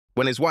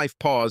When his wife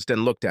paused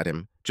and looked at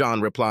him,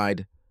 John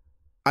replied,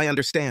 "I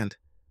understand."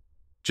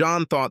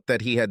 John thought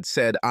that he had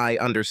said "I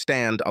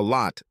understand" a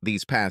lot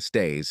these past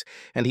days,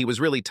 and he was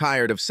really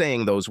tired of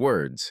saying those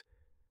words.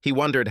 He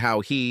wondered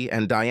how he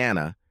and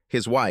Diana,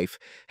 his wife,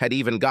 had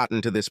even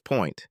gotten to this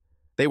point.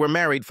 They were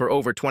married for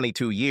over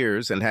 22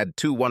 years and had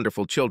 2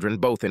 wonderful children,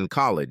 both in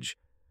college.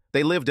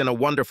 They lived in a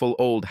wonderful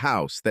old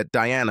house that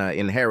Diana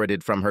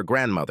inherited from her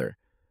grandmother.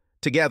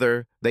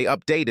 Together, they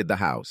updated the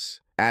house,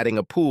 adding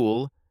a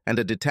pool and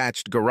a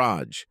detached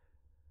garage.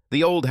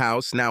 The old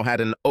house now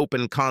had an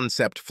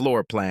open-concept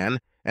floor plan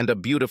and a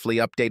beautifully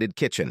updated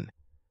kitchen.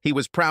 He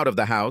was proud of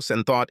the house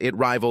and thought it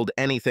rivaled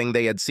anything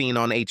they had seen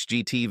on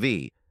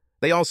HGTV.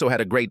 They also had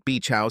a great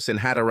beach house in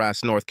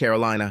Hatteras, North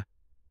Carolina.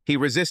 He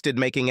resisted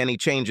making any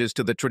changes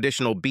to the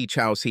traditional beach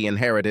house he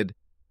inherited,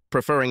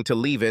 preferring to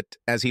leave it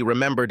as he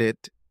remembered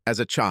it as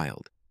a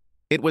child.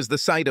 It was the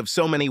site of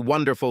so many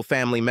wonderful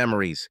family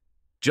memories.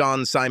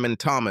 John Simon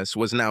Thomas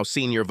was now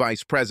Senior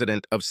Vice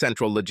President of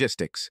Central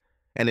Logistics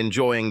and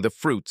enjoying the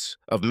fruits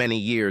of many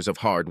years of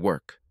hard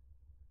work.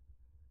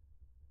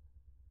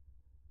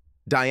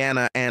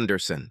 Diana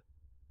Anderson.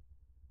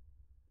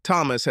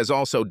 Thomas has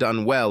also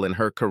done well in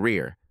her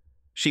career.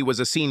 She was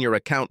a senior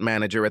account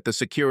manager at the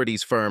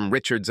securities firm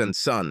Richards &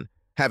 Son,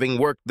 having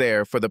worked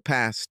there for the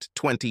past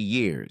 20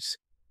 years.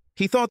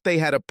 He thought they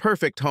had a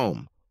perfect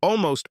home,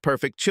 almost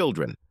perfect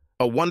children,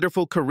 a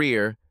wonderful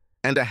career,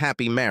 and a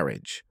happy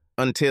marriage,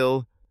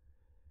 until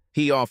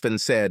he often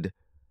said,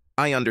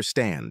 "I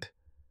understand."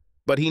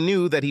 But he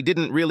knew that he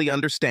didn't really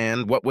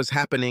understand what was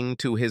happening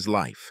to his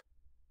life.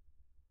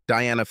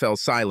 Diana fell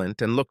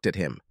silent and looked at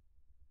him.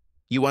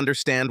 "You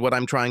understand what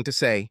I'm trying to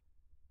say?"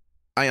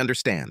 "I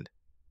understand."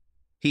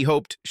 He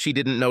hoped she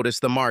didn't notice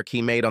the mark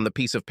he made on the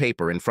piece of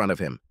paper in front of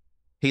him.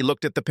 He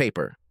looked at the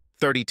paper,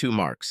 32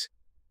 marks.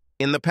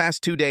 In the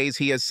past 2 days,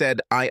 he has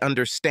said, "I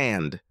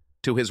understand,"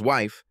 to his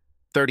wife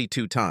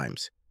 32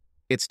 times.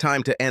 It's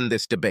time to end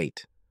this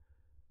debate.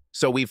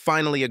 "So we've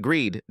finally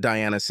agreed,"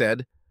 Diana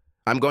said.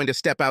 "I'm going to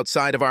step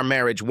outside of our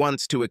marriage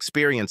once to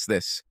experience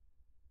this."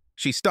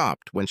 She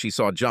stopped when she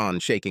saw John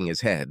shaking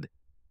his head.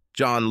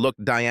 John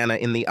looked Diana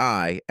in the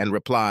eye and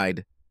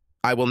replied,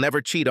 "I will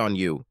never cheat on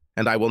you,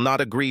 and I will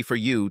not agree for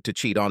you to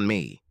cheat on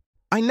me."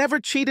 "I never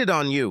cheated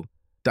on you,"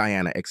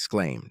 Diana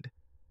exclaimed.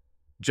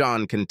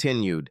 John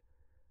continued,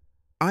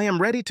 "I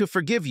am ready to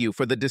forgive you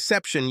for the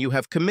deception you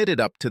have committed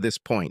up to this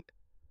point.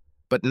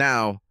 But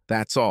now,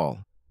 that's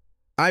all."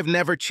 "I've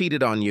never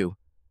cheated on you,"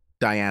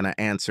 Diana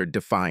answered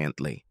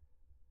defiantly.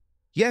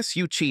 "Yes,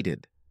 you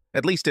cheated,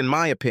 at least in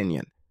my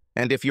opinion,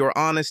 and if you're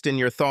honest in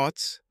your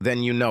thoughts,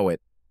 then you know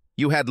it.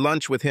 You had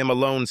lunch with him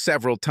alone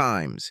several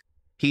times.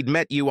 He'd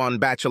met you on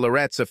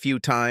bachelorettes a few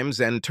times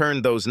and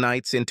turned those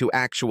nights into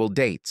actual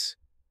dates.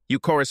 You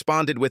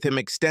corresponded with him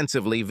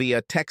extensively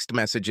via text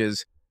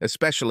messages,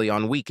 especially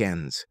on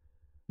weekends."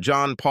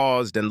 John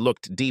paused and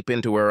looked deep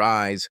into her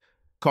eyes,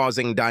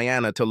 causing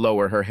Diana to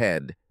lower her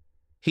head.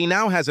 "He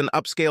now has an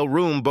upscale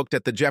room booked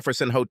at the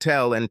Jefferson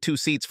Hotel and 2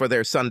 seats for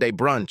their Sunday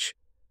brunch.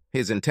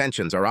 His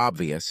intentions are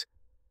obvious.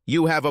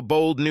 You have a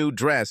bold new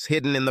dress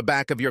hidden in the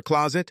back of your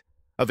closet,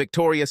 a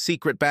Victoria's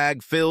Secret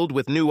bag filled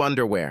with new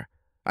underwear.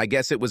 I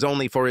guess it was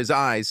only for his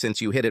eyes since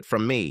you hid it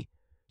from me.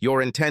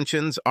 Your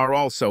intentions are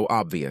also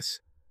obvious."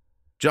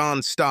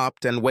 John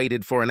stopped and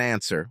waited for an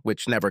answer,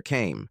 which never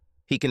came.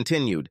 He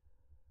continued,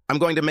 "I'm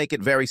going to make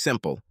it very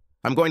simple.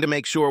 I'm going to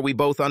make sure we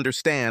both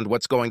understand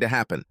what's going to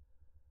happen.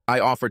 I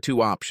offer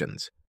 2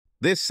 options.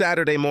 This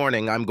Saturday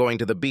morning, I'm going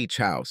to the beach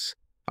house.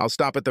 I'll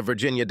stop at the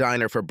Virginia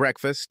Diner for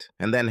breakfast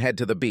and then head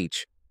to the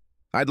beach.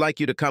 I'd like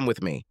you to come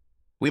with me.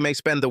 We may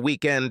spend the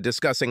weekend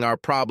discussing our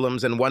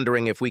problems and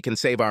wondering if we can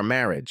save our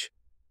marriage.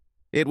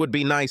 It would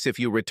be nice if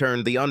you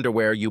returned the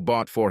underwear you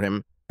bought for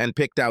him and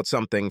picked out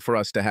something for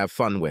us to have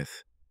fun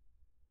with."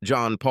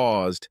 John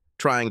paused,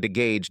 trying to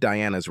gauge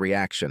Diana's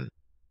reaction.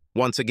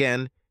 Once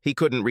again, he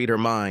couldn't read her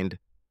mind,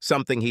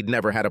 something he'd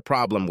never had a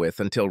problem with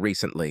until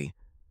recently.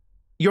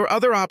 "Your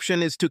other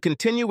option is to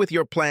continue with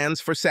your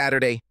plans for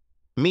Saturday.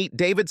 Meet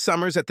David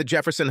Summers at the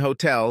Jefferson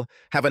Hotel,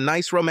 have a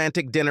nice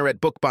romantic dinner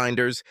at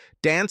Bookbinders,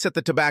 dance at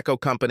the Tobacco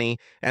Company,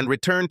 and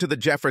return to the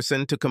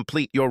Jefferson to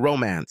complete your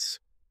romance."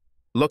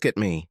 "Look at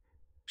me."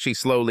 She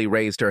slowly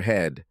raised her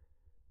head.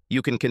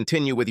 "You can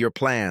continue with your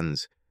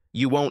plans.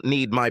 You won't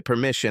need my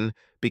permission,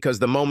 because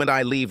the moment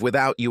I leave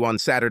without you on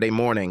Saturday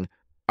morning,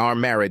 our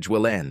marriage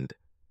will end."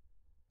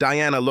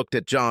 Diana looked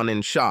at John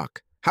in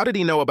shock. How did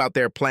he know about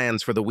their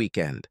plans for the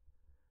weekend?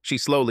 She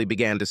slowly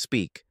began to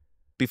speak.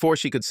 Before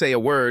she could say a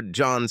word,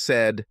 John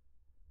said,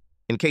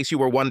 "In case you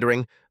were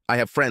wondering, I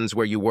have friends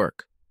where you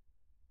work.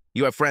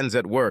 You have friends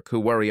at work who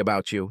worry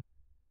about you.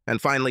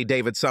 And finally,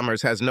 David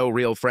Summers has no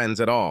real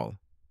friends at all."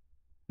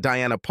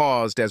 Diana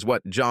paused as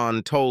what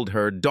John told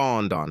her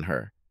dawned on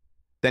her.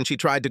 Then she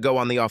tried to go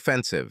on the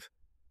offensive.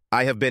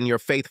 "I have been your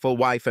faithful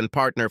wife and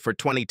partner for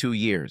 22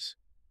 years.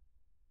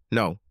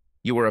 No,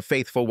 you were a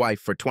faithful wife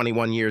for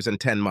 21 years and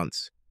 10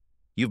 months.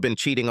 You've been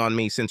cheating on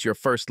me since your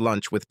first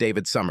lunch with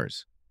David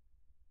Summers."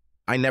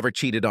 "I never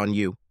cheated on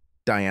you,"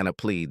 Diana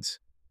pleads.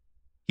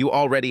 You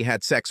already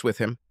had sex with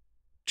him,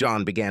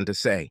 John began to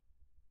say.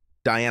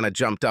 Diana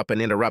jumped up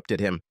and interrupted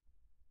him.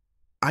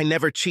 I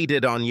never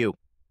cheated on you.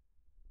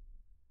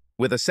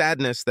 With a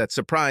sadness that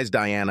surprised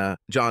Diana,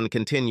 John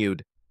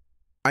continued,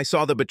 I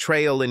saw the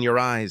betrayal in your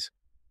eyes.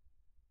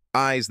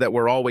 Eyes that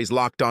were always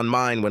locked on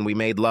mine when we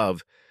made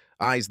love.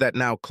 Eyes that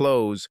now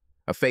close,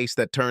 a face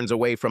that turns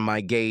away from my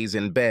gaze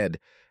in bed.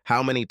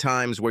 How many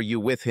times were you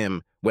with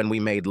him when we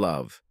made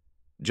love?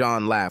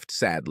 John laughed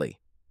sadly.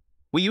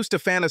 We used to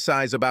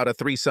fantasize about a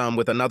threesome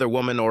with another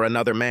woman or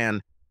another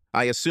man.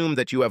 I assume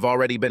that you have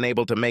already been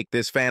able to make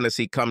this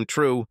fantasy come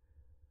true.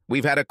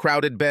 We've had a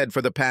crowded bed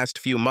for the past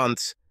few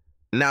months.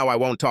 Now I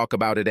won't talk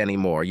about it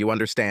anymore, you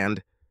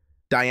understand?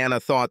 Diana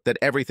thought that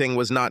everything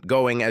was not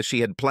going as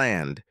she had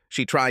planned.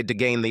 She tried to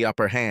gain the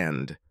upper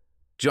hand.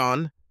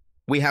 John,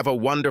 we have a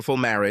wonderful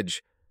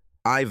marriage.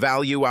 I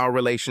value our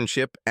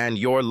relationship and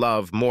your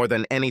love more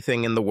than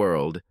anything in the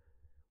world.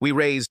 We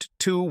raised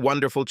 2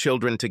 wonderful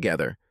children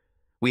together.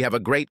 We have a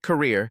great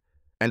career,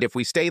 and if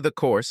we stay the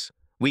course,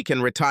 we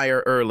can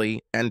retire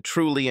early and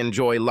truly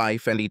enjoy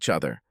life and each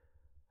other.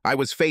 I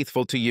was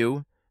faithful to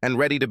you and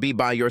ready to be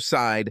by your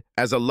side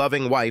as a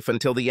loving wife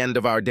until the end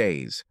of our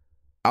days.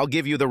 I'll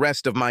give you the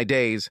rest of my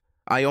days.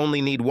 I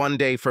only need 1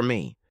 day for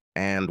me,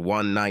 and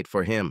 1 night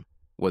for him,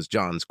 was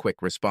John's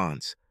quick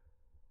response.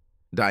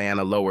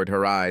 Diana lowered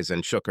her eyes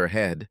and shook her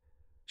head.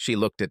 She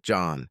looked at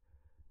John.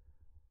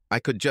 I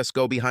could just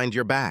go behind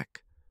your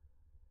back.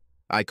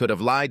 I could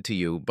have lied to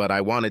you, but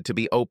I wanted to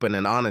be open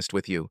and honest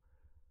with you.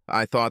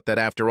 I thought that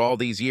after all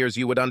these years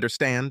you would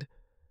understand.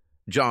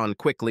 John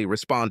quickly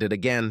responded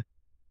again.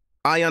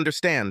 I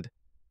understand.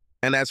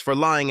 And as for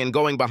lying and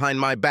going behind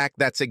my back,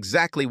 that's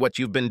exactly what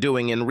you've been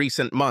doing in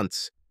recent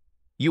months.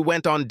 You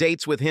went on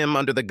dates with him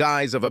under the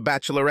guise of a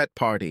bachelorette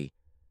party.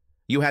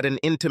 You had an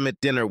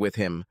intimate dinner with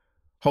him,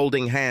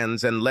 holding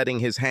hands and letting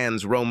his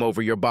hands roam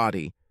over your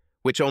body,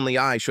 which only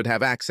I should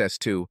have access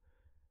to.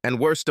 And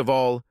worst of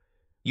all,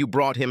 you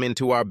brought him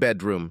into our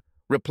bedroom,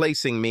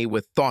 replacing me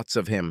with thoughts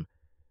of him.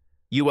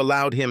 You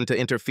allowed him to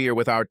interfere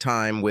with our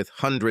time with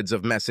hundreds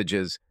of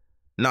messages,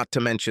 not to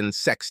mention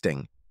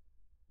sexting.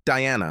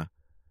 Diana,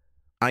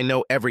 I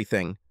know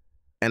everything,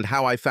 and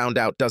how I found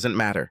out doesn't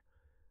matter.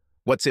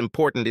 What's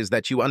important is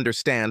that you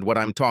understand what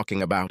I'm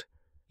talking about.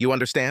 You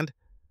understand?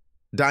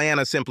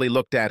 Diana simply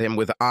looked at him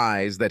with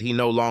eyes that he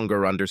no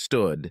longer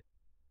understood.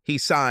 He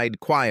sighed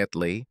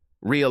quietly,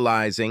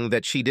 realizing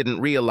that she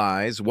didn't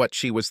realize what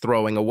she was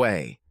throwing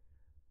away.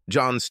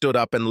 John stood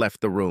up and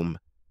left the room.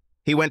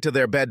 He went to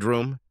their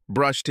bedroom,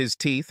 brushed his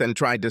teeth, and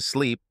tried to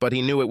sleep, but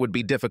he knew it would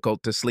be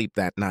difficult to sleep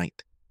that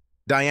night.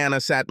 Diana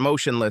sat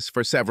motionless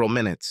for several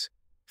minutes.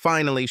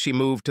 Finally, she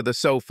moved to the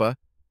sofa,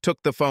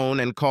 took the phone,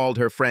 and called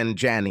her friend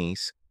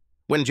Janice.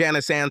 When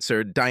Janice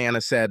answered,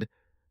 Diana said,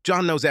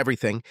 John knows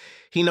everything.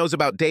 He knows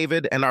about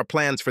David and our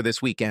plans for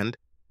this weekend.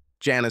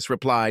 Janice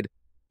replied,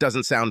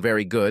 Doesn't sound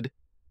very good.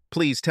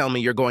 Please tell me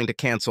you're going to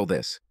cancel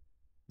this.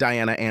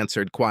 Diana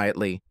answered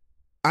quietly,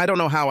 I don't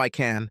know how I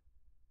can.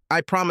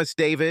 I promised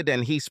David,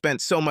 and he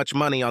spent so much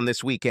money on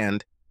this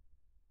weekend.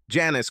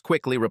 Janice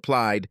quickly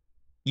replied,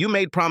 You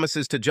made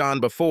promises to John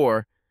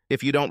before.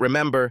 If you don't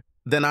remember,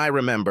 then I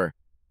remember.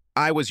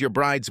 I was your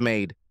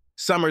bridesmaid.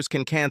 Summers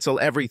can cancel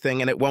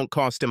everything and it won't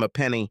cost him a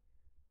penny.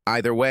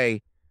 Either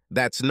way,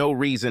 that's no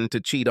reason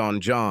to cheat on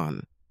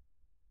John.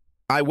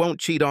 I won't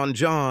cheat on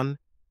John,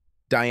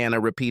 Diana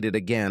repeated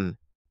again.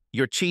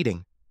 You're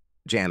cheating,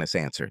 Janice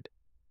answered.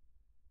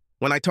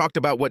 When I talked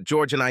about what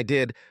George and I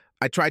did,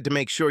 I tried to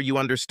make sure you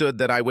understood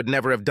that I would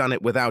never have done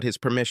it without his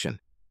permission.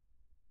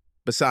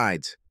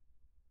 Besides,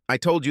 I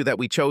told you that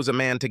we chose a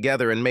man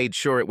together and made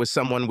sure it was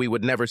someone we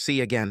would never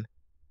see again.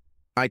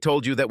 I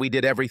told you that we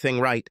did everything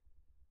right,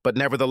 but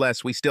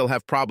nevertheless we still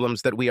have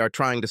problems that we are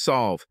trying to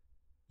solve.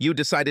 You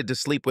decided to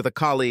sleep with a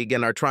colleague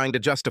and are trying to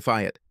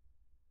justify it.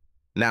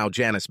 Now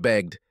Janice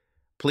begged,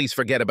 Please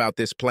forget about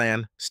this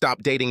plan,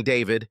 stop dating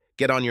David,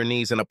 get on your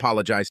knees and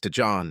apologize to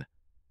John.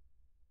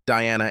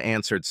 Diana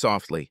answered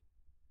softly,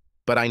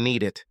 But I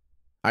need it.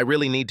 I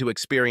really need to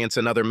experience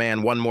another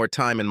man one more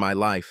time in my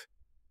life.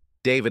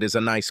 David is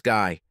a nice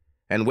guy,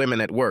 and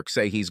women at work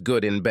say he's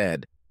good in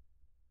bed.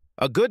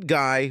 A good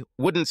guy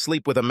wouldn't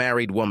sleep with a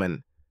married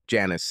woman,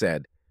 Janice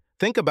said.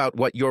 Think about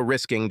what you're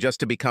risking just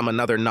to become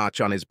another notch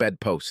on his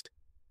bedpost.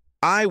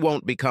 I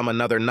won't become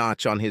another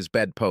notch on his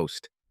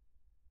bedpost.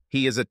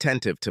 He is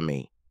attentive to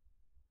me.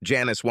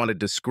 Janice wanted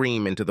to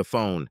scream into the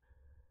phone.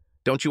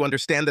 Don't you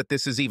understand that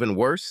this is even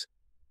worse?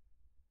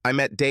 I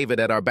met David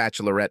at our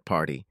bachelorette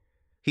party.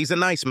 He's a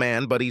nice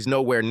man, but he's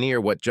nowhere near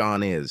what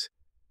John is.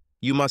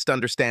 You must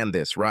understand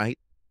this, right?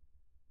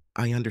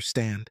 I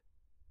understand,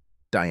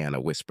 Diana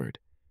whispered.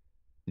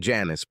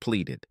 Janice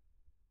pleaded.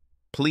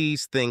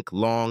 Please think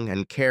long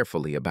and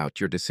carefully about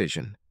your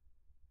decision.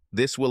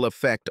 This will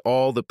affect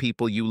all the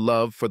people you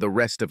love for the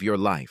rest of your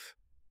life.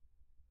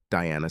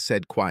 Diana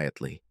said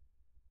quietly.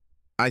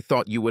 I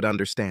thought you would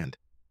understand.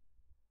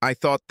 I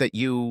thought that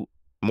you,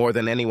 more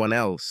than anyone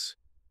else,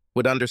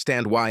 would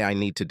understand why I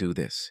need to do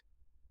this.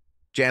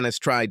 Janice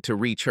tried to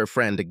reach her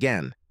friend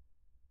again.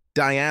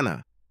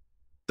 Diana,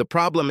 The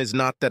problem is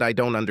not that I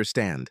don't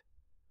understand.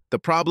 The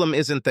problem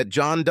isn't that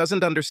John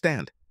doesn't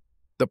understand.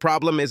 The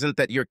problem isn't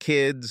that your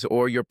kids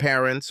or your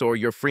parents or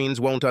your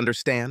friends won't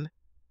understand.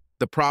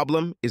 The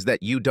problem is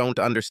that you don't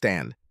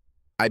understand.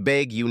 I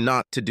beg you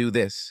not to do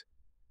this."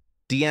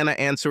 Deanna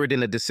answered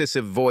in a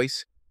decisive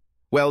voice,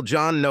 "Well,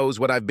 John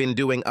knows what I've been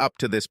doing up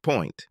to this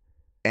point,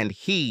 and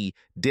he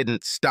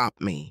didn't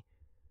stop me.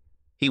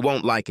 He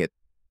won't like it,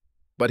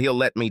 but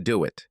he'll let me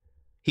do it.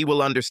 He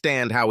will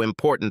understand how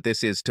important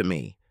this is to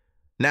me.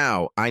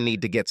 Now I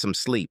need to get some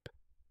sleep."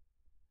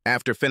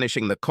 After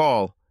finishing the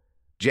call,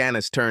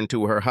 Janice turned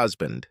to her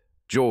husband,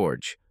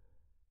 George.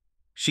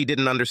 She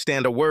didn't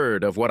understand a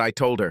word of what I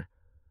told her.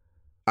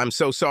 "I'm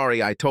so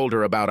sorry I told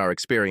her about our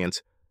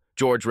experience,"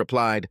 George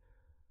replied.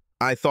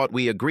 "I thought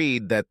we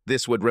agreed that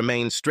this would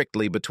remain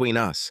strictly between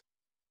us."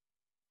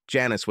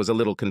 Janice was a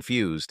little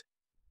confused.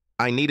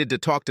 "I needed to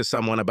talk to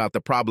someone about the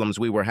problems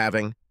we were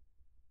having."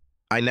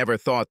 I never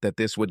thought that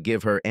this would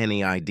give her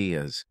any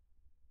ideas.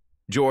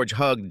 George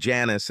hugged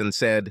Janice and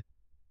said,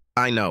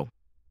 "I know,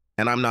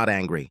 and I'm not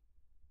angry.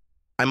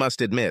 I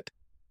must admit,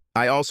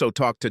 I also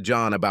talked to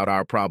John about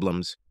our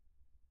problems."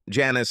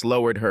 Janice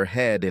lowered her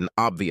head in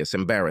obvious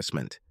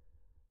embarrassment.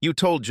 "You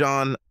told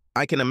John.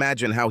 I can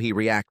imagine how he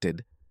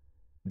reacted.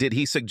 Did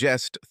he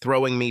suggest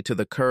throwing me to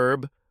the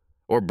curb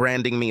or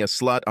branding me a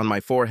slut on my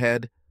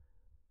forehead?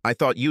 I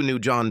thought you knew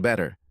John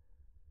better.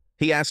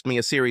 He asked me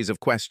a series of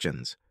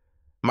questions.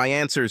 My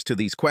answers to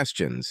these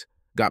questions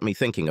got me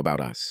thinking about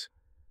us.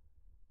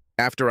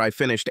 After I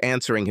finished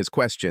answering his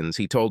questions,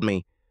 he told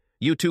me,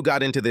 'You two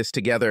got into this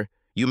together.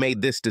 You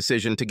made this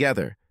decision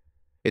together.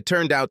 It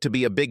turned out to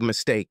be a big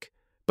mistake,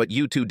 but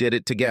you two did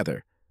it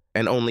together,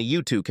 and only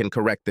you two can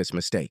correct this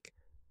mistake.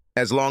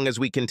 As long as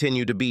we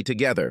continue to be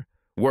together,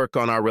 work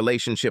on our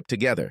relationship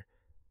together,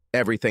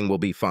 everything will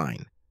be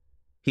fine.'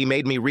 He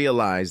made me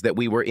realize that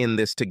we were in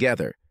this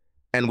together,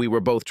 and we were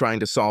both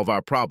trying to solve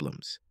our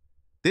problems.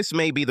 This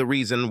may be the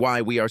reason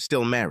why we are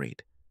still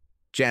married."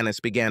 Janice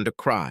began to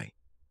cry.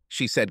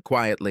 She said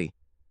quietly,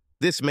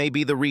 "This may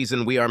be the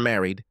reason we are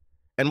married,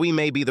 and we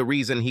may be the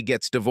reason he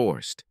gets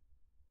divorced."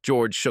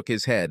 George shook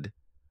his head,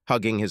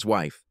 hugging his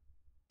wife.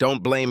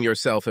 "Don't blame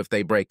yourself if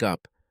they break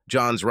up.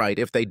 John's right.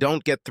 If they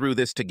don't get through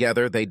this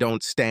together, they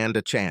don't stand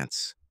a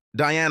chance."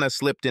 Diana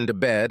slipped into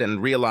bed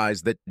and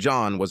realized that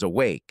John was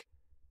awake.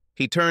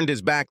 He turned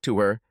his back to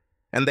her,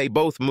 and they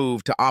both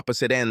moved to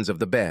opposite ends of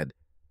the bed.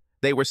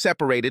 They were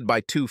separated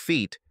by 2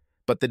 feet,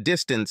 but the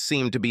distance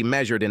seemed to be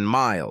measured in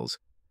miles.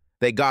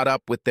 They got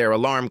up with their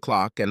alarm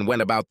clock and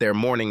went about their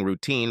morning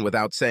routine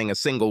without saying a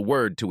single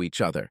word to each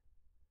other.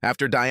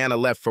 After Diana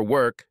left for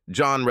work,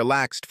 John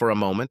relaxed for a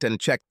moment and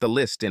checked the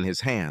list in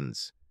his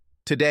hands.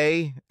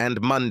 Today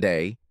and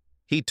Monday,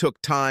 he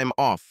took time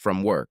off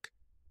from work.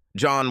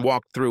 John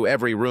walked through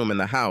every room in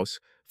the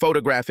house,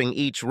 photographing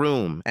each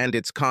room and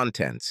its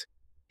contents.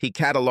 He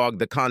cataloged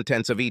the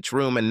contents of each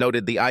room and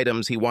noted the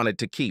items he wanted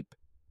to keep.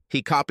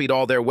 He copied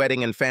all their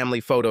wedding and family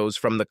photos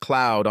from the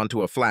cloud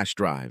onto a flash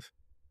drive.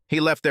 He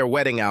left their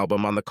wedding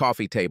album on the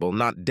coffee table,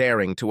 not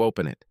daring to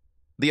open it.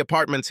 The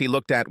apartments he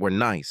looked at were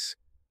nice,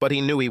 but he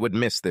knew he would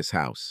miss this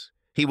house.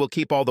 He will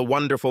keep all the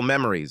wonderful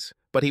memories,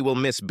 but he will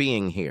miss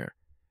being here.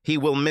 He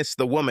will miss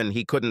the woman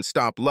he couldn't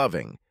stop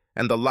loving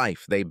and the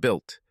life they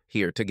built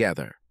here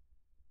together.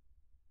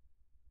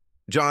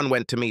 John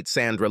went to meet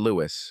Sandra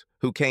Lewis,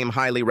 who came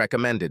highly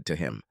recommended to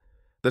him.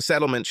 The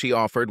settlement she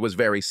offered was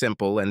very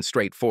simple and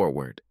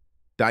straightforward.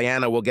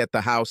 Diana will get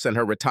the house and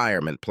her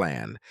retirement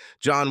plan.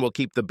 John will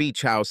keep the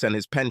beach house and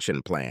his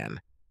pension plan.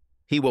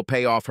 He will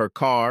pay off her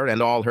car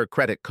and all her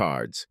credit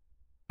cards.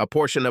 A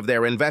portion of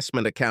their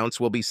investment accounts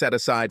will be set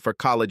aside for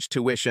college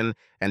tuition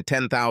and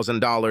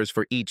 $10,000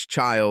 for each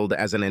child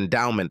as an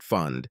endowment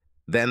fund.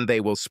 Then they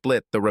will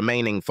split the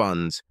remaining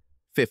funds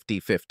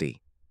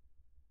 50-50.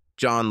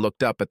 John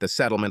looked up at the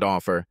settlement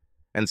offer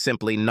and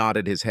simply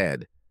nodded his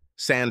head.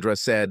 Sandra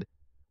said,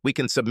 "We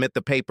can submit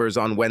the papers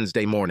on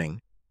Wednesday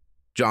morning."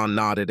 John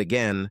nodded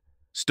again,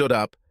 stood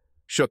up,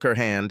 shook her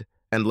hand,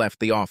 and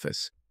left the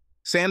office.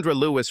 Sandra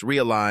Lewis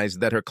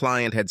realized that her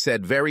client had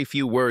said very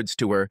few words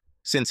to her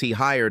since he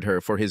hired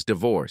her for his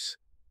divorce.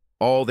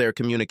 All their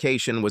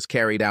communication was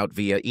carried out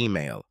via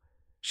email.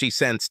 She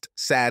sensed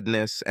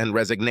sadness and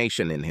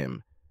resignation in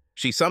him.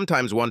 She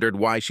sometimes wondered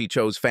why she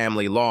chose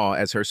family law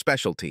as her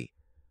specialty.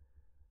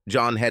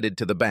 John headed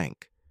to the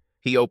bank.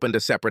 He opened a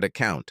separate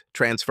account,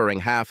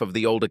 transferring half of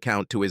the old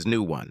account to his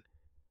new one.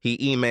 He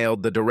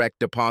emailed the direct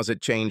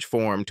deposit change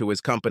form to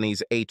his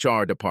company's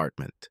HR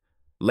department.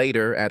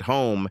 Later, at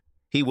home,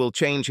 he will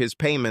change his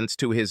payments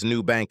to his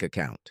new bank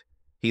account.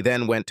 He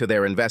then went to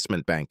their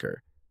investment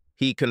banker.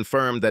 He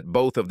confirmed that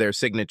both of their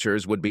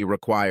signatures would be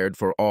required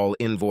for all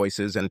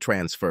invoices and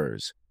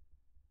transfers.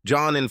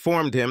 John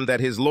informed him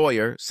that his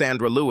lawyer,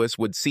 Sandra Lewis,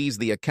 would seize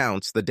the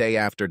accounts the day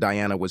after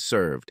Diana was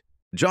served.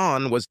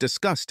 John was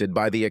disgusted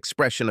by the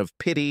expression of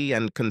pity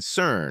and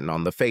concern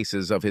on the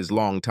faces of his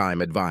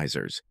longtime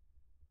advisors.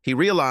 He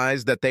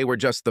realized that they were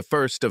just the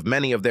first of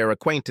many of their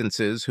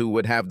acquaintances who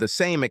would have the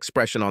same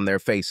expression on their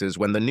faces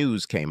when the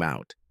news came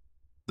out.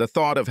 The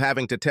thought of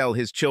having to tell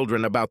his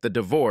children about the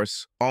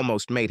divorce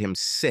almost made him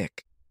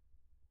sick.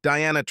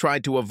 Diana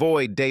tried to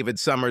avoid David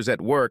Summers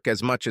at work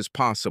as much as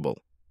possible.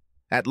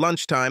 At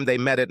lunchtime, they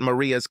met at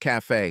Maria's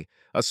Cafe,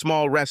 a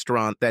small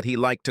restaurant that he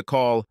liked to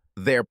call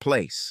their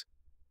place.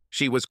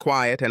 She was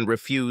quiet and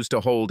refused to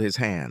hold his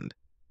hand.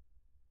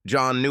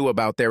 John knew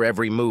about their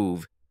every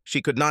move.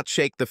 She could not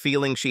shake the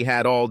feeling she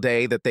had all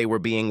day that they were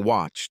being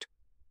watched.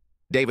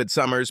 David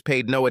Summers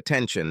paid no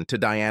attention to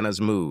Diana's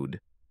mood.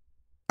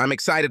 "I'm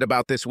excited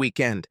about this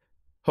weekend.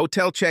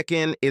 Hotel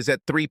check-in is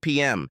at 3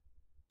 p.m.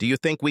 Do you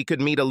think we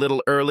could meet a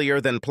little earlier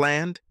than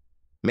planned?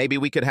 Maybe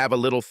we could have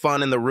a little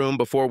fun in the room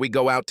before we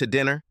go out to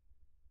dinner?"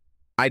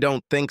 "I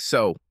don't think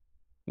so,"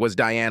 was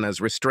Diana's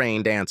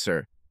restrained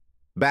answer.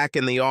 Back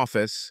in the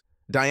office,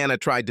 Diana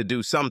tried to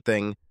do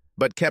something,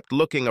 but kept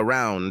looking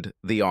around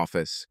the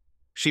office.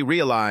 She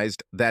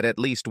realized that at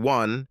least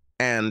one,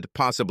 and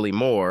possibly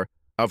more,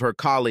 of her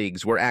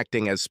colleagues were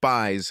acting as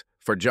spies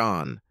for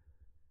John.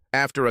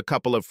 After a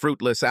couple of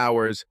fruitless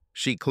hours,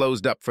 she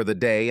closed up for the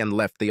day and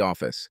left the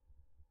office.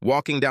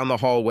 Walking down the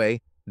hallway,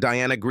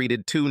 Diana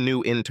greeted two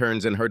new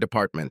interns in her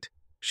department.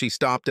 She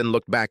stopped and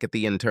looked back at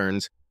the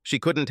interns. She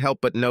couldn't help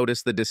but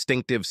notice the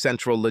distinctive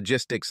Central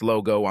Logistics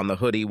logo on the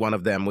hoodie one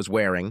of them was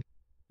wearing.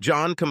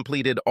 John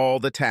completed all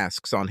the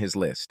tasks on his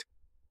list.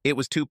 It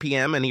was 2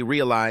 p.m. and he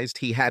realized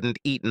he hadn't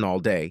eaten all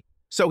day,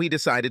 so he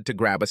decided to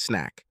grab a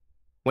snack.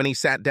 When he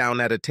sat down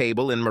at a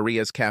table in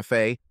Maria's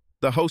Cafe,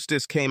 the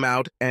hostess came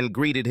out and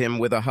greeted him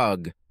with a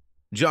hug.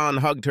 John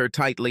hugged her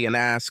tightly and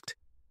asked,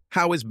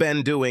 "How is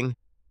Ben doing?"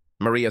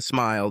 Maria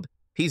smiled.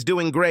 "He's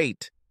doing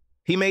great.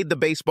 He made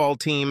the baseball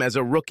team as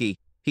a rookie.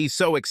 He's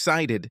so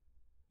excited.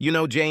 You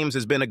know, James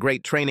has been a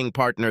great training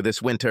partner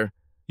this winter.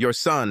 Your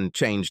son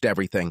changed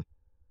everything."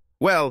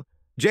 "Well,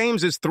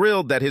 James is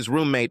thrilled that his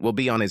roommate will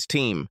be on his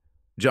team,"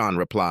 John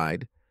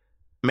replied.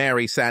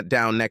 Mary sat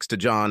down next to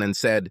John and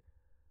said,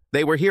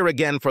 "They were here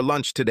again for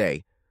lunch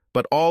today,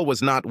 but all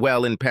was not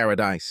well in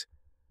paradise."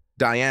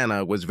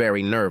 Diana was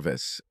very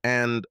nervous,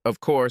 and,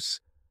 of course,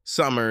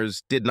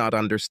 Summers did not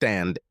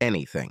understand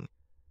anything.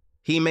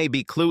 "He may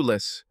be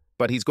clueless,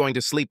 but he's going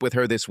to sleep with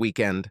her this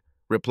weekend,"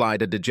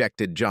 replied a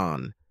dejected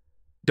John.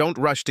 "Don't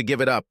rush to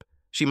give it up.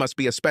 She must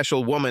be a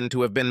special woman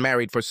to have been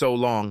married for so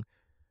long.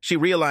 She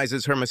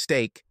realizes her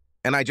mistake,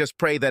 and I just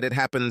pray that it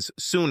happens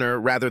sooner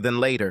rather than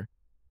later,"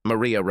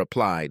 Maria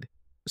replied.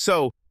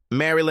 "So,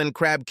 Maryland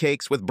crab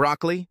cakes with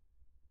broccoli?"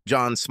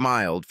 John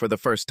smiled for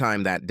the first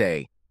time that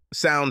day.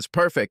 "Sounds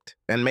perfect,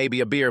 and maybe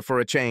a beer for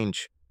a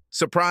change.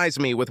 Surprise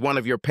me with one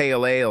of your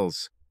pale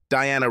ales."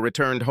 Diana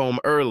returned home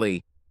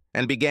early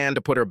and began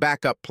to put her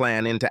backup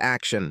plan into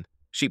action.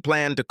 She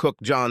planned to cook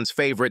John's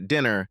favorite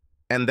dinner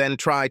and then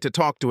try to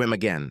talk to him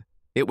again.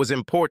 It was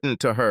important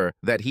to her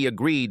that he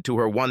agreed to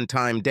her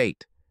one-time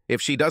date.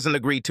 If she doesn't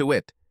agree to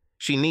it,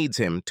 she needs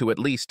him to at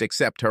least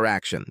accept her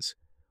actions.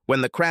 When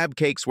the crab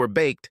cakes were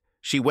baked,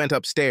 she went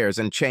upstairs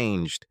and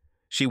changed.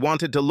 She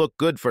wanted to look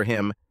good for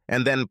him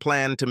and then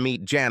planned to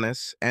meet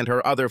Janice and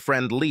her other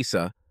friend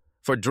Lisa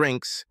for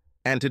drinks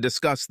and to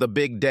discuss the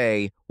big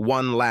day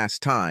one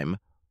last time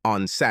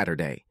on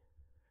Saturday.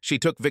 She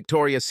took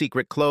Victoria's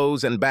Secret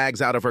clothes and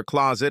bags out of her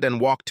closet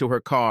and walked to her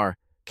car,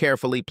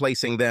 carefully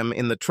placing them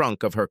in the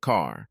trunk of her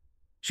car.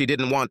 She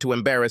didn't want to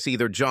embarrass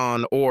either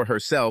John or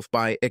herself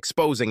by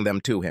exposing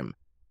them to him.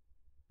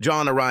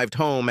 John arrived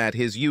home at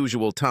his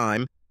usual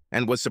time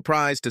and was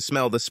surprised to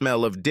smell the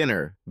smell of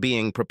dinner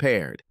being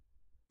prepared.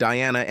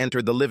 Diana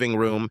entered the living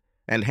room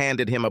and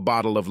handed him a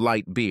bottle of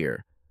light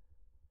beer.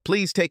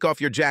 "Please take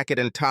off your jacket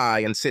and tie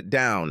and sit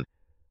down.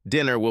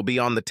 Dinner will be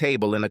on the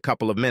table in a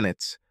couple of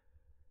minutes."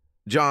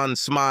 John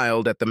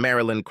smiled at the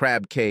Maryland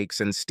crab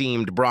cakes and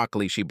steamed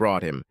broccoli she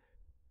brought him.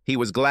 He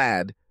was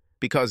glad,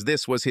 because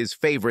this was his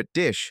favorite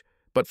dish,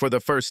 but for the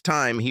first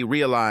time he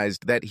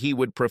realized that he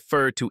would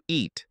prefer to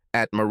eat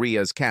at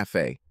Maria's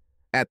Cafe.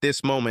 At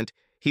this moment,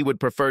 he would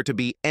prefer to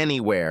be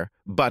anywhere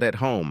but at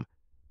home.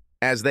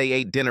 As they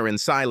ate dinner in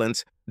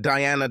silence,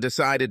 Diana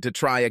decided to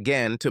try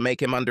again to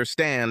make him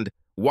understand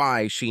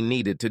why she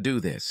needed to do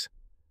this.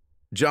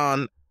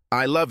 "John,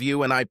 I love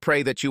you and I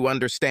pray that you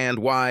understand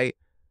why—"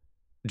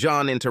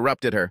 John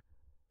interrupted her.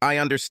 "I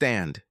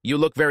understand. You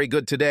look very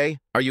good today.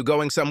 Are you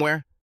going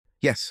somewhere?"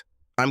 "Yes,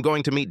 I'm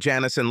going to meet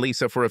Janice and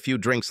Lisa for a few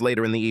drinks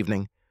later in the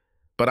evening.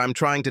 But I'm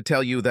trying to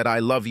tell you that I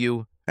love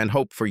you and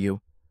hope for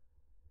you."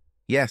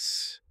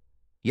 Yes,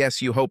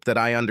 you hope that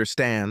I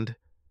understand,"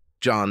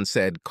 John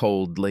said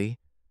coldly.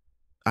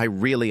 "I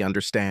really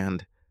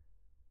understand."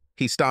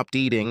 He stopped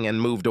eating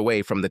and moved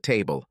away from the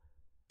table.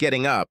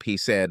 Getting up, he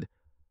said,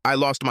 "I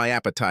lost my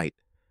appetite."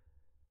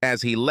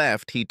 As he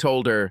left, he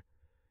told her,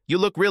 "You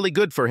look really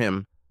good for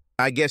him.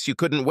 I guess you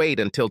couldn't wait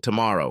until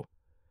tomorrow.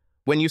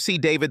 When you see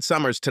David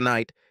Summers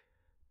tonight,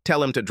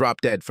 tell him to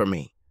drop dead for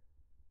me."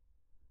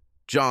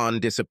 John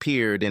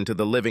disappeared into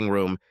the living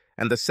room,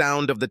 and the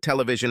sound of the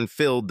television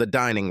filled the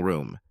dining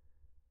room.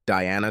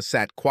 Diana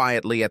sat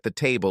quietly at the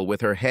table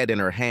with her head in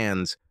her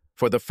hands.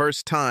 For the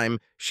first time,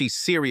 she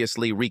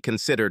seriously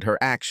reconsidered her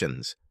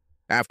actions.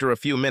 After a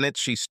few minutes,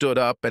 she stood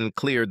up and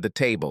cleared the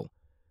table.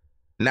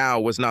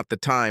 Now was not the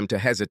time to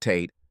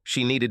hesitate.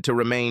 She needed to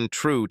remain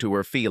true to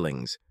her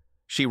feelings.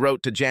 She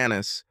wrote to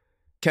Janice,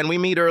 "Can we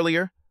meet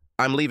earlier?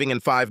 I'm leaving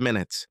in 5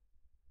 minutes."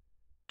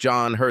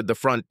 John heard the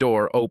front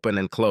door open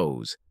and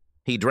close.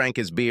 He drank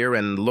his beer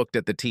and looked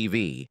at the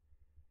TV.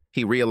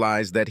 He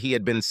realized that he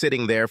had been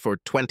sitting there for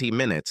 20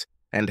 minutes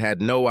and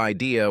had no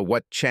idea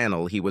what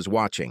channel he was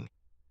watching.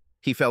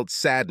 He felt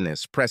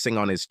sadness pressing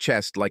on his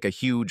chest like a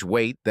huge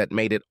weight that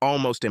made it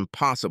almost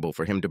impossible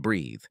for him to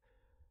breathe.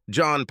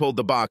 John pulled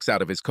the box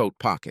out of his coat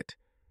pocket.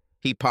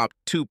 He popped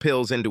 2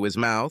 pills into his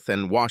mouth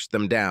and washed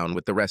them down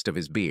with the rest of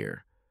his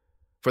beer.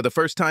 For the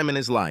first time in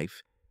his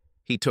life,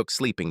 he took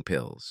sleeping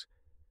pills.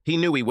 He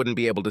knew he wouldn't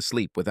be able to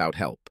sleep without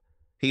help.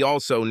 He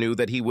also knew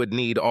that he would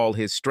need all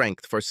his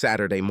strength for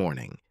Saturday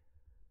morning.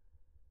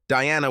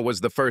 Diana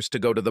was the first to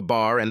go to the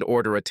bar and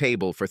order a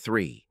table for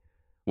 3.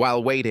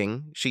 While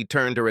waiting, she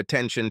turned her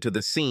attention to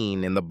the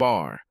scene in the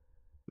bar.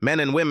 Men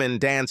and women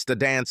danced a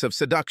dance of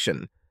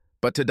seduction,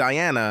 but to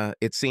Diana,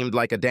 it seemed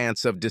like a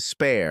dance of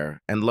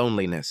despair and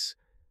loneliness.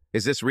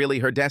 Is this really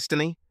her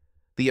destiny?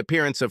 The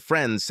appearance of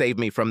friends saved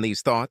me from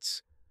these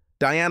thoughts.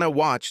 Diana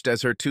watched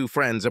as her 2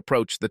 friends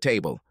approached the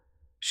table.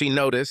 She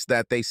noticed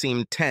that they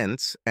seemed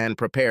tense and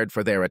prepared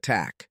for their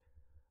attack.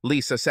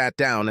 Lisa sat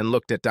down and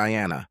looked at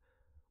Diana.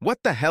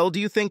 "What the hell do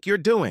you think you're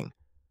doing?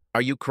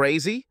 Are you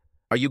crazy?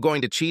 Are you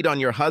going to cheat on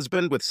your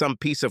husband with some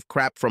piece of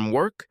crap from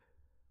work?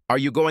 Are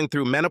you going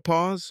through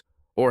menopause?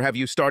 Or have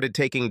you started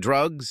taking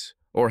drugs?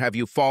 Or have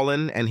you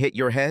fallen and hit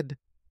your head?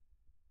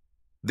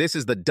 This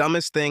is the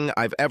dumbest thing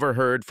I've ever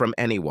heard from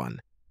anyone.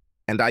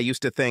 And I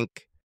used to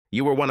think,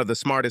 you were one of the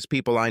smartest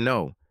people I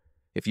know.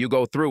 If you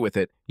go through with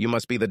it, you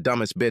must be the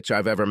dumbest bitch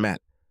I've ever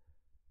met."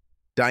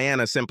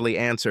 Diana simply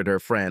answered her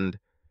friend,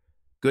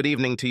 "Good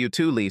evening to you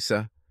too,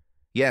 Lisa.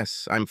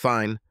 Yes, I'm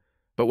fine.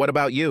 But what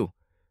about you?"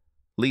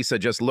 Lisa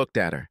just looked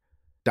at her.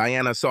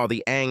 Diana saw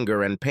the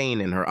anger and pain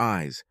in her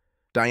eyes.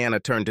 Diana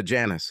turned to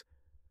Janice.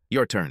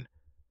 "Your turn."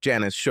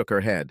 Janice shook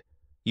her head.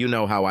 "You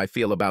know how I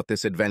feel about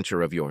this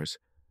adventure of yours.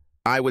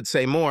 I would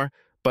say more,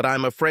 but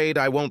I'm afraid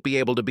I won't be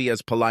able to be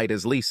as polite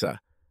as Lisa."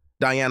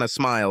 Diana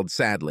smiled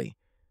sadly.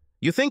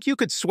 "You think you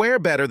could swear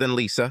better than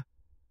Lisa?"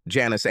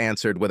 Janice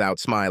answered without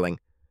smiling.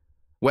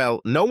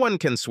 "Well, no one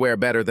can swear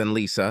better than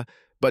Lisa,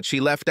 but she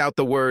left out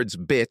the words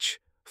bitch,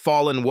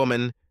 fallen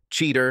woman,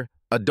 cheater,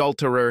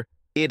 adulterer,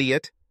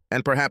 idiot,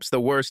 and perhaps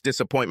the worst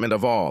disappointment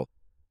of all.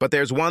 But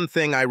there's one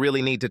thing I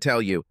really need to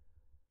tell you.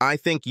 I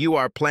think you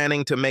are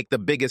planning to make the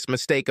biggest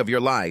mistake of your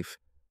life,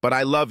 but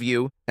I love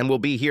you and will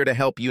be here to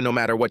help you no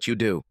matter what you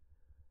do."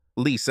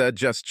 Lisa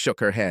just shook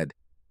her head.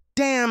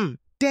 Damn.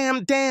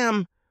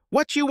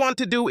 What you want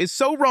to do is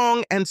so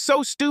wrong and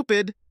so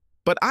stupid,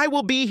 but I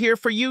will be here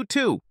for you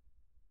too.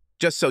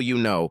 Just so you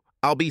know,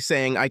 I'll be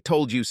saying I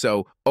told you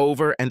so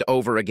over and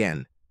over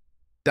again."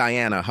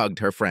 Diana hugged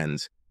her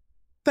friends.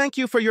 "Thank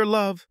you for your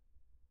love.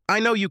 I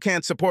know you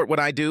can't support what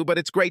I do, but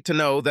it's great to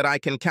know that I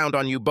can count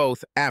on you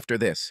both after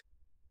this.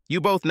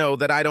 You both know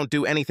that I don't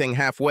do anything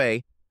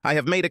halfway. I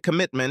have made a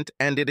commitment,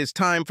 and it is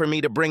time for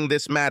me to bring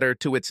this matter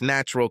to its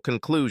natural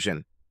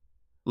conclusion."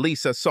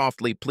 Lisa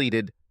softly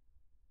pleaded,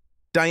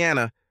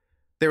 "Diana,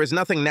 there is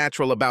nothing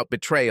natural about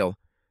betrayal,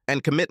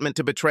 and commitment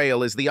to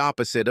betrayal is the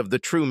opposite of the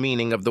true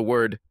meaning of the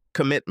word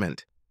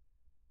commitment."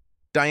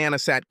 Diana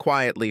sat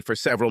quietly for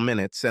several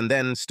minutes and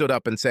then stood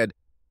up and said,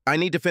 "I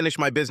need to finish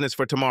my business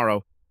for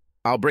tomorrow.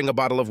 I'll bring a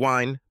bottle of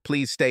wine.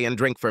 Please stay and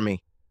drink for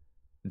me."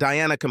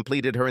 Diana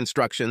completed her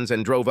instructions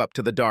and drove up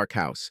to the dark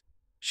house.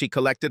 She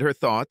collected her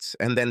thoughts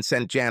and then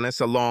sent Janice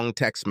a long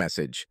text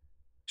message.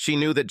 She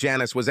knew that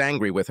Janice was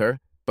angry with her,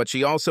 but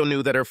she also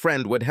knew that her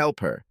friend would help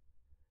her.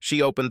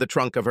 She opened the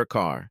trunk of her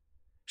car.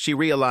 She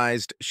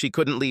realized she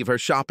couldn't leave her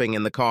shopping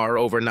in the car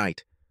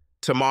overnight.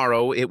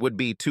 Tomorrow it would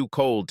be too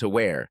cold to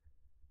wear.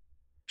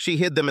 She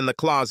hid them in the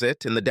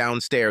closet in the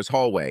downstairs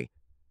hallway.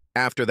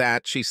 After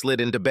that, she slid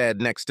into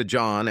bed next to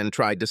John and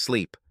tried to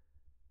sleep.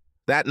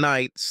 That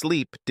night,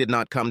 sleep did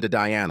not come to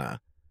Diana.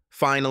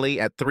 Finally,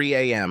 at 3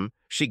 a.m.,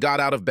 she got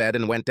out of bed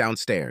and went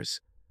downstairs.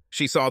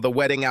 She saw the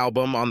wedding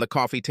album on the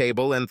coffee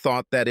table and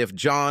thought that if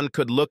John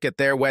could look at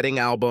their wedding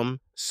album,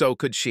 so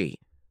could she.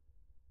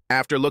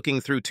 After looking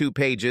through 2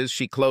 pages,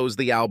 she closed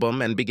the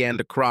album and began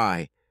to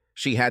cry.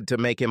 She had to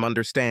make him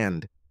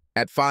understand.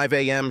 At 5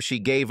 a.m., she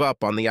gave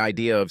up on the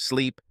idea of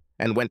sleep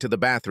and went to the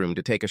bathroom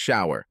to take a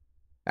shower.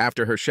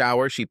 After her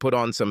shower, she put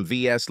on some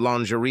VS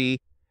lingerie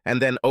and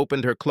then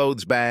opened her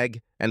clothes bag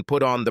and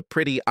put on the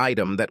pretty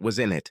item that was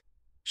in it.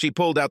 She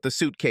pulled out the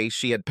suitcase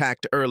she had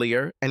packed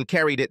earlier and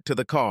carried it to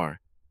the car.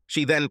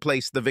 She then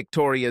placed the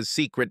Victoria's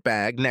Secret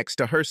bag next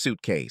to her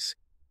suitcase.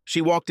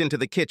 She walked into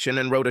the kitchen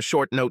and wrote a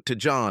short note to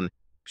John.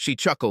 She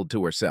chuckled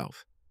to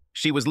herself.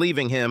 She was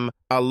leaving him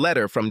a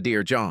letter from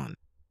Dear John.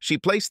 She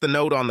placed the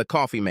note on the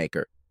coffee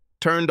maker,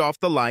 turned off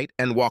the light,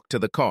 and walked to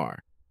the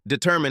car,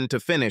 determined to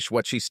finish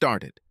what she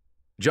started.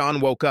 John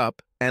woke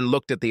up and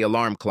looked at the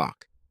alarm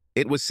clock.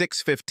 It was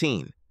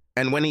 6:15,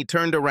 and when he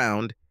turned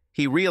around,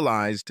 he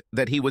realized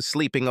that he was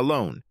sleeping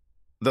alone.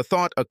 The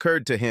thought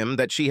occurred to him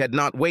that she had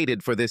not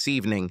waited for this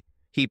evening.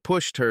 He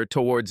pushed her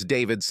towards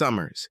David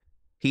Summers.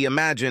 He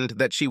imagined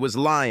that she was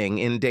lying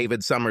in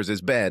David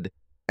Summers's bed,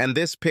 and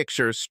this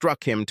picture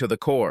struck him to the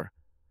core.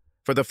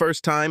 For the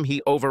first time,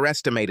 he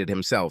overestimated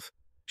himself.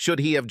 Should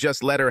he have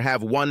just let her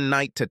have one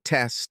night to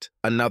test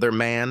another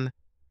man?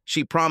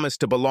 She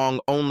promised to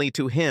belong only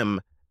to him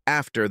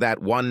after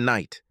that one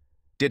night.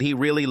 Did he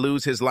really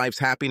lose his life's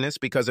happiness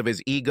because of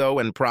his ego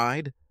and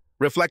pride?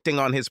 Reflecting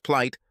on his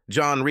plight,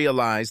 John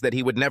realized that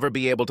he would never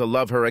be able to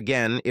love her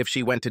again if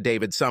she went to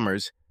David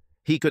Summers.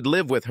 He could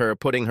live with her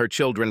putting her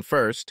children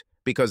first,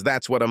 because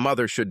that's what a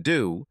mother should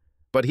do,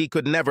 but he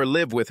could never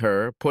live with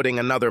her putting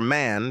another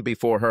man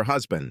before her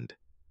husband.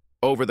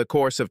 Over the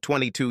course of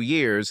 22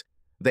 years,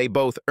 they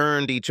both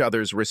earned each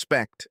other's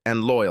respect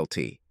and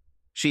loyalty.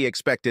 She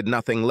expected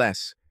nothing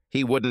less.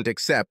 He wouldn't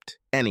accept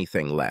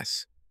anything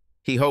less.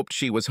 He hoped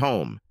she was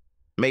home.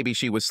 Maybe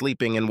she was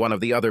sleeping in one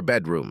of the other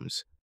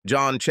bedrooms.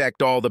 John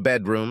checked all the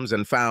bedrooms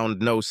and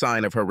found no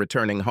sign of her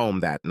returning home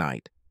that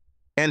night.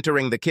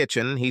 Entering the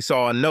kitchen, he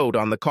saw a note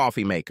on the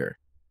coffee maker.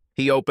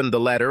 He opened the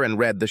letter and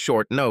read the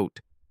short note.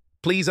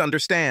 "Please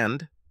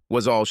understand,"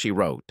 was all she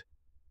wrote.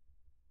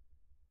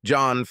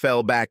 John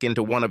fell back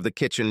into one of the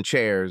kitchen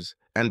chairs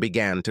and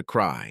began to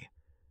cry.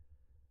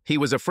 He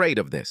was afraid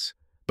of this,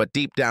 but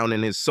deep down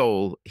in his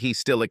soul, he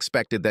still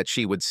expected that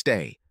she would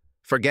stay,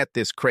 forget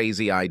this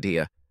crazy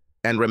idea,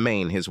 and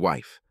remain his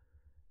wife.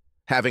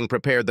 Having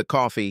prepared the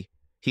coffee,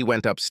 he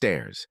went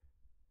upstairs.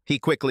 He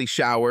quickly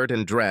showered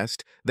and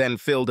dressed, then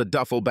filled a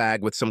duffel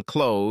bag with some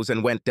clothes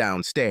and went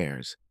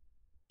downstairs.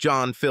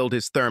 John filled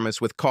his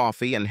thermos with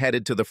coffee and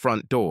headed to the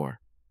front door.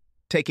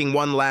 Taking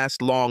one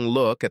last long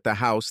look at the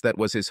house that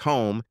was his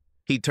home,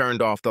 he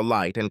turned off the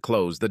light and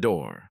closed the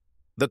door.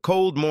 The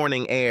cold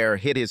morning air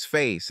hit his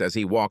face as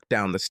he walked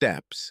down the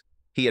steps.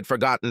 He had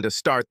forgotten to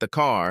start the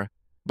car,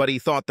 but he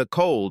thought the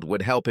cold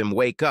would help him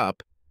wake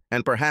up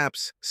and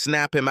perhaps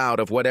snap him out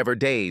of whatever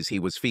daze he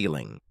was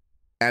feeling.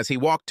 As he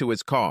walked to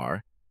his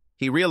car,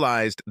 he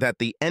realized that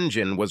the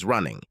engine was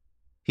running.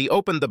 He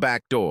opened the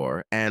back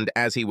door, and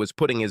as he was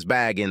putting his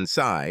bag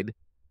inside,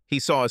 he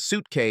saw a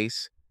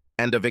suitcase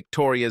and a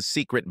Victoria's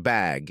Secret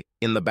bag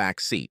in the back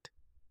seat.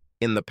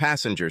 In the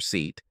passenger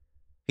seat,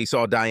 he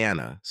saw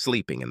Diana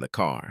sleeping in the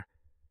car.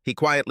 He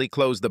quietly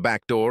closed the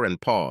back door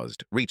and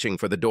paused, reaching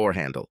for the door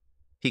handle.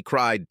 He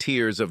cried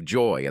tears of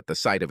joy at the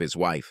sight of his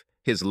wife,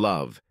 his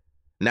love.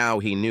 Now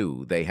he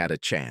knew they had a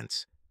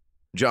chance.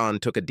 John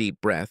took a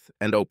deep breath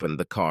and opened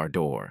the car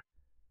door.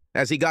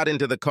 As he got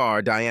into the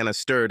car, Diana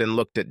stirred and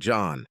looked at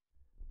John.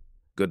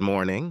 "Good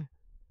morning,"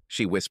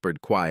 she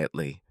whispered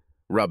quietly,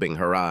 rubbing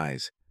her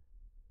eyes.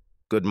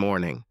 "Good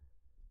morning."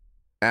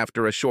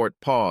 After a short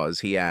pause,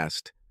 he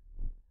asked,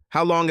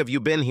 "How long have you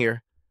been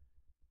here?"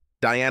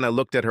 Diana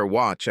looked at her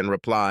watch and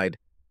replied,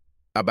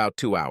 "About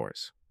 2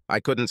 hours.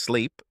 I couldn't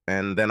sleep,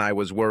 and then I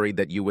was worried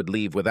that you would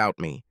leave without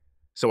me,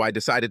 so I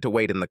decided to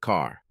wait in the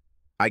car.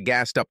 I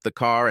gassed up the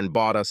car and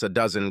bought us a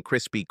dozen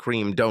Krispy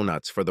Kreme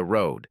donuts for the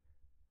road."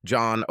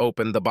 John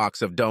opened the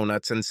box of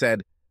donuts and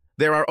said,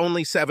 "There are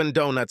only 7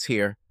 donuts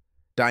here."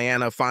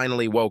 Diana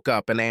finally woke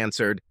up and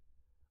answered,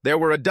 "There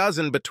were a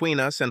dozen between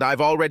us, and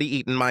I've already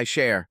eaten my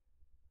share."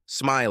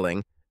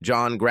 Smiling,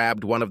 John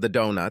grabbed one of the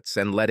donuts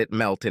and let it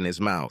melt in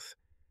his mouth.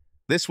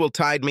 "This will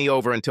tide me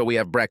over until we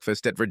have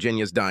breakfast at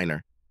Virginia's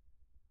diner.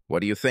 What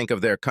do you think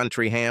of their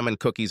country ham and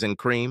cookies and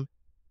cream?"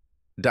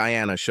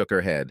 Diana shook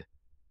her head.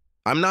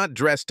 "I'm not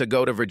dressed to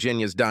go to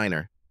Virginia's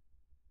diner."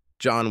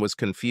 John was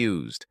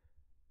confused.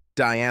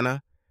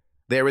 "Diana,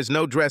 there is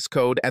no dress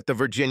code at the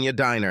Virginia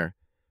diner.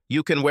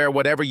 You can wear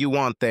whatever you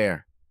want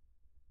there."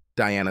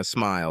 Diana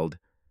smiled.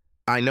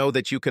 "I know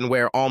that you can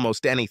wear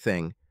almost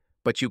anything,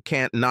 but you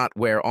can't not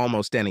wear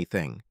almost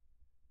anything."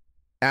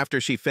 After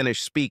she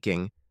finished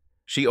speaking,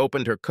 she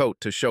opened her coat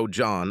to show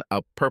John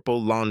a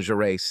purple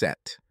lingerie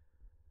set.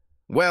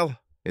 "Well,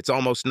 it's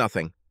almost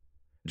nothing,"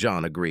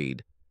 John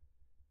agreed.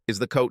 "Is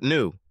the coat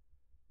new?"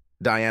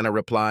 Diana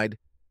replied,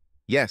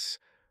 "Yes,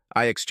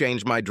 I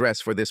exchanged my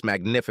dress for this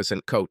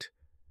magnificent coat.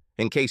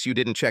 In case you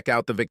didn't check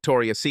out the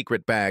Victoria's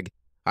Secret bag,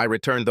 I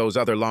returned those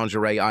other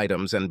lingerie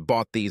items and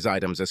bought these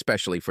items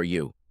especially for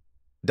you."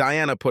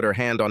 Diana put her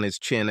hand on his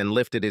chin and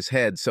lifted his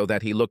head so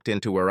that he looked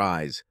into her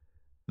eyes.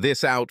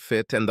 "This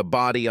outfit and the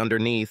body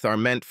underneath are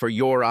meant for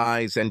your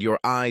eyes and your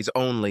eyes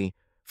only,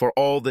 for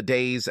all the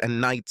days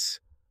and nights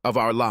of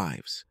our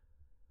lives."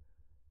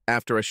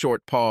 After a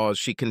short pause,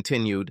 she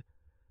continued,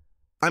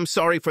 "I'm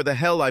sorry for the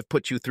hell I've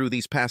put you through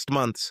these past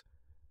months.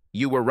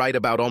 You were right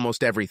about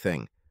almost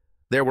everything.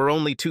 There were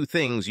only 2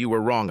 things you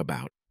were wrong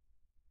about.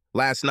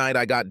 Last night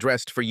I got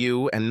dressed for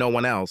you and no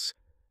one else,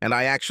 and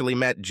I actually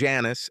met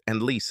Janice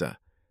and Lisa.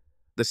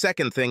 The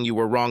second thing you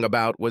were wrong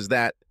about was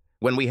that,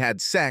 when we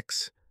had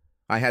sex,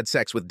 I had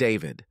sex with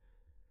David.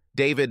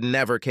 David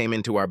never came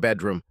into our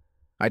bedroom.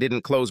 I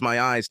didn't close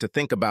my eyes to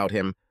think about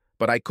him,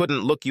 but I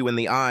couldn't look you in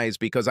the eyes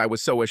because I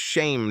was so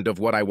ashamed of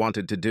what I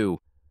wanted to do.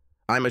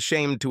 I'm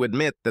ashamed to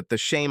admit that the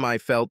shame I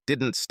felt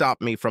didn't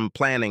stop me from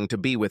planning to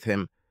be with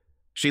him."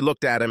 She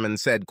looked at him and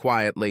said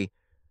quietly,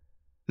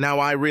 "Now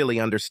I really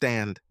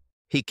understand."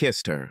 He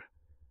kissed her.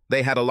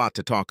 They had a lot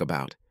to talk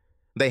about.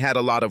 They had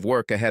a lot of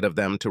work ahead of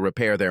them to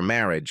repair their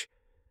marriage,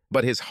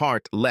 but his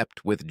heart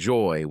leapt with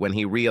joy when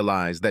he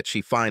realized that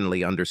she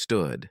finally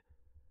understood.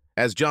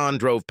 As John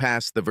drove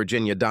past the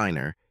Virginia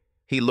diner,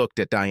 he looked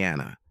at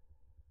Diana.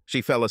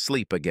 She fell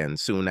asleep again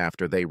soon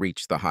after they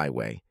reached the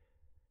highway.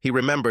 He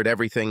remembered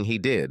everything he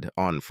did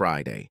on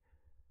Friday.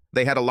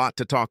 They had a lot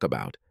to talk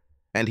about,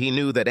 and he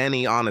knew that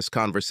any honest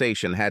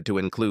conversation had to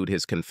include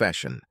his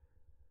confession.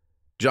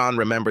 John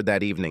remembered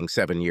that evening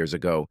 7 years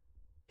ago.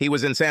 He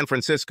was in San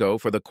Francisco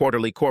for the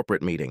quarterly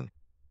corporate meeting.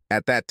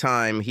 At that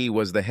time, he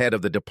was the head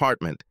of the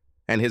department,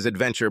 and his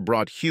adventure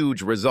brought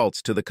huge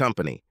results to the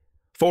company.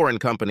 Foreign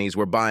companies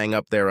were buying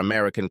up their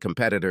American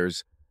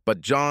competitors,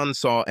 but John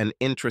saw an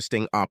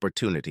interesting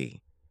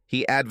opportunity.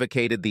 He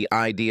advocated the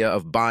idea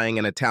of buying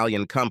an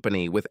Italian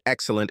company with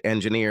excellent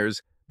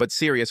engineers but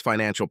serious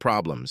financial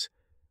problems.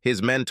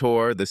 His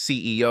mentor, the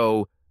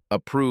CEO,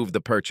 approved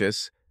the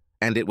purchase,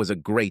 and it was a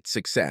great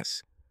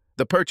success.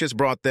 The purchase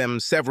brought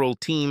them several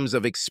teams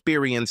of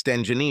experienced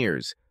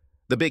engineers.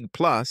 The big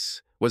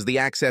plus was the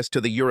access to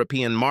the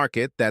European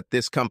market that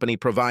this company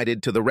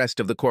provided to the rest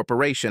of the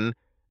corporation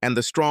and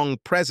the strong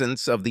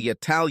presence of the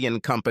Italian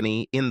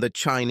company in the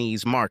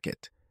Chinese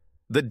market.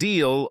 The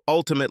deal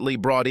ultimately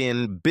brought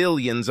in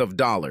billions of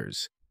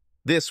dollars.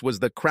 This was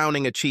the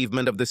crowning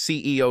achievement of the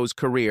CEO's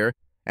career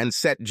and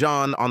set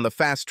John on the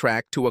fast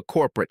track to a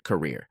corporate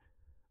career.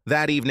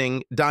 That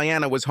evening,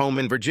 Diana was home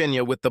in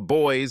Virginia with the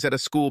boys at a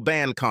school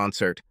band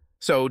concert,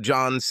 so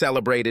John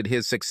celebrated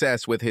his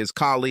success with his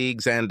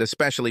colleagues and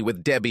especially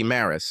with Debbie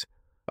Maris,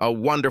 a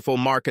wonderful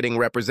marketing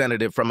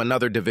representative from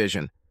another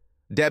division.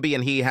 Debbie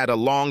and he had a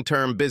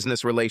long-term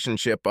business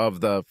relationship of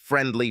the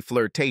friendly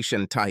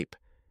flirtation type.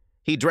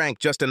 He drank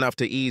just enough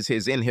to ease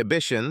his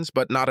inhibitions,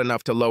 but not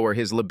enough to lower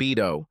his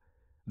libido.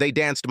 They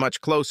danced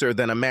much closer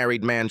than a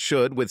married man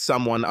should with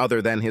someone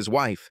other than his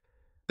wife.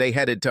 They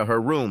headed to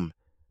her room.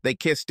 They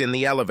kissed in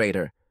the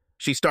elevator.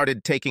 She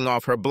started taking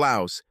off her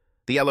blouse.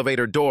 The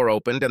elevator door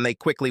opened and they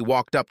quickly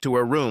walked up to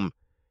her room.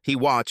 He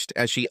watched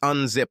as she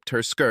unzipped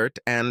her skirt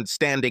and,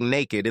 standing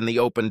naked in the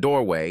open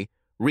doorway,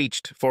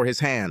 reached for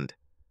his hand.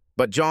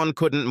 But John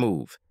couldn't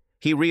move.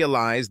 He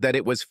realized that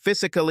it was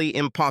physically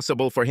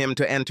impossible for him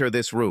to enter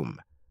this room.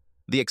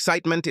 The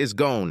excitement is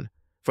gone.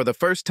 For the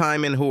first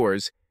time in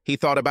Hooers, he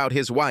thought about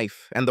his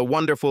wife and the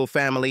wonderful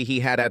family he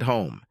had at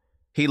home.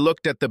 He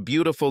looked at the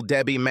beautiful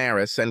Debbie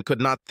Maris and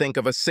could not think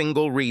of a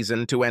single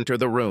reason to enter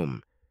the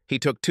room. He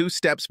took 2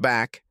 steps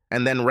back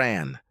and then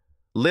ran.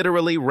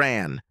 Literally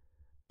ran.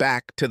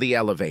 Back to the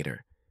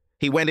elevator.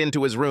 He went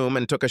into his room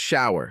and took a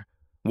shower,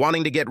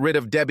 wanting to get rid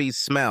of Debbie's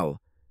smell.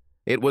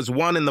 It was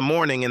 1 in the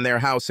morning in their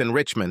house in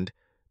Richmond,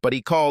 but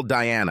he called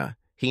Diana.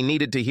 He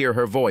needed to hear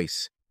her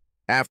voice.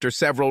 After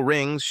several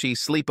rings, she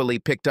sleepily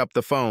picked up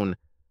the phone.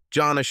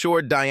 John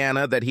assured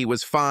Diana that he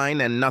was fine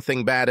and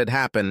nothing bad had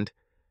happened,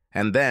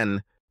 and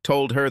then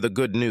told her the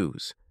good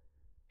news.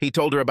 He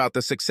told her about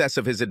the success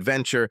of his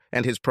adventure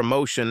and his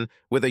promotion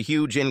with a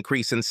huge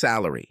increase in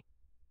salary.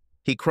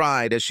 He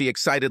cried as she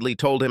excitedly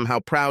told him how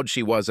proud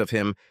she was of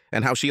him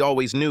and how she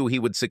always knew he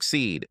would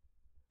succeed.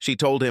 She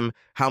told him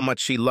how much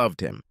she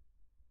loved him.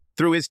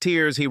 Through his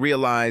tears, he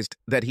realized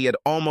that he had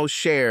almost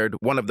shared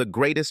one of the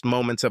greatest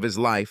moments of his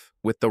life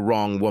with the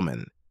wrong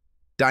woman.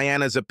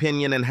 Diana's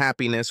opinion and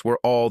happiness were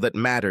all that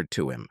mattered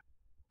to him.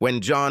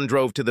 When John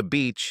drove to the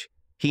beach,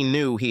 he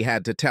knew he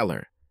had to tell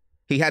her.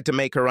 He had to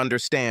make her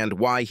understand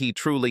why he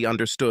truly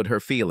understood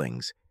her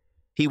feelings.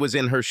 He was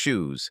in her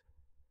shoes,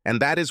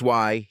 and that is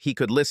why he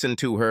could listen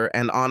to her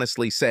and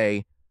honestly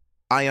say,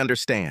 "I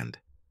understand."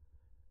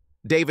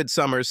 David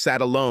Summers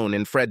sat alone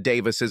in Fred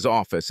Davis's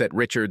office at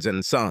Richards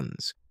 &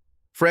 Sons.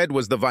 Fred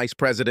was the vice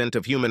president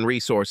of human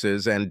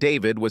resources, and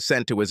David was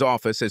sent to his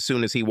office as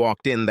soon as he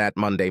walked in that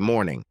Monday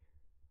morning.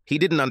 He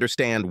didn't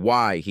understand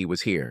why he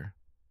was here.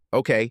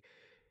 Okay,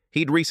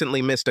 he'd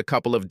recently missed a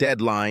couple of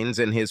deadlines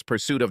in his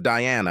pursuit of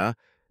Diana,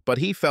 but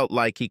he felt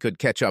like he could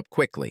catch up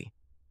quickly.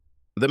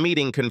 The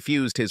meeting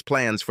confused his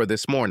plans for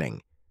this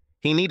morning.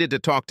 He needed to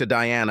talk to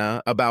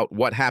Diana about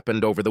what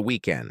happened over the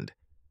weekend.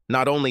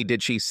 Not only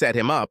did she set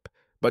him up,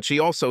 but she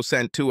also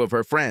sent 2 of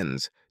her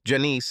friends,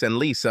 Janice and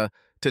Lisa,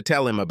 to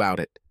tell him about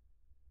it.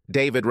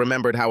 David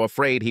remembered how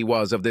afraid he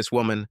was of this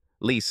woman,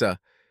 Lisa.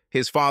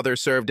 His father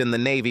served in the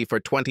Navy for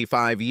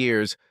 25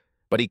 years,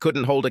 but he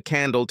couldn't hold a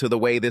candle to the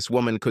way this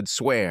woman could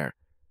swear.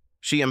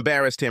 She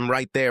embarrassed him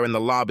right there in the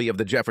lobby of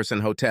the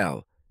Jefferson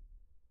Hotel.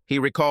 He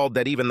recalled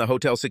that even the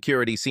hotel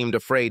security seemed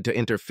afraid to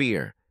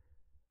interfere.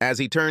 As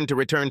he turned to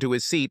return to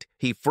his seat,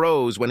 he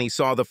froze when he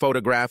saw the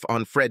photograph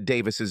on Fred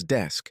Davis's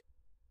desk.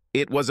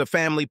 It was a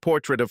family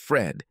portrait of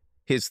Fred,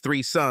 his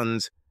 3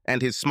 sons,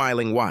 and his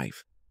smiling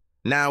wife.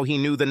 Now he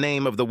knew the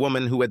name of the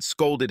woman who had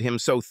scolded him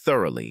so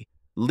thoroughly,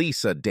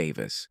 Lisa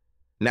Davis.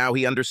 Now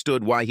he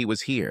understood why he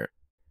was here.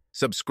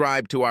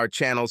 Subscribe to our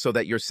channel so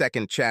that your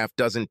second chaff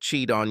doesn't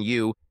cheat on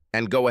you,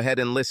 and go ahead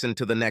and listen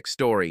to the next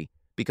story,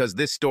 because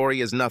this story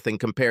is nothing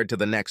compared to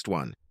the next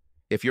one.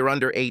 If you're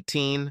under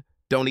 18,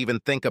 don't even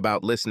think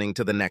about listening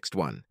to the next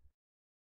one.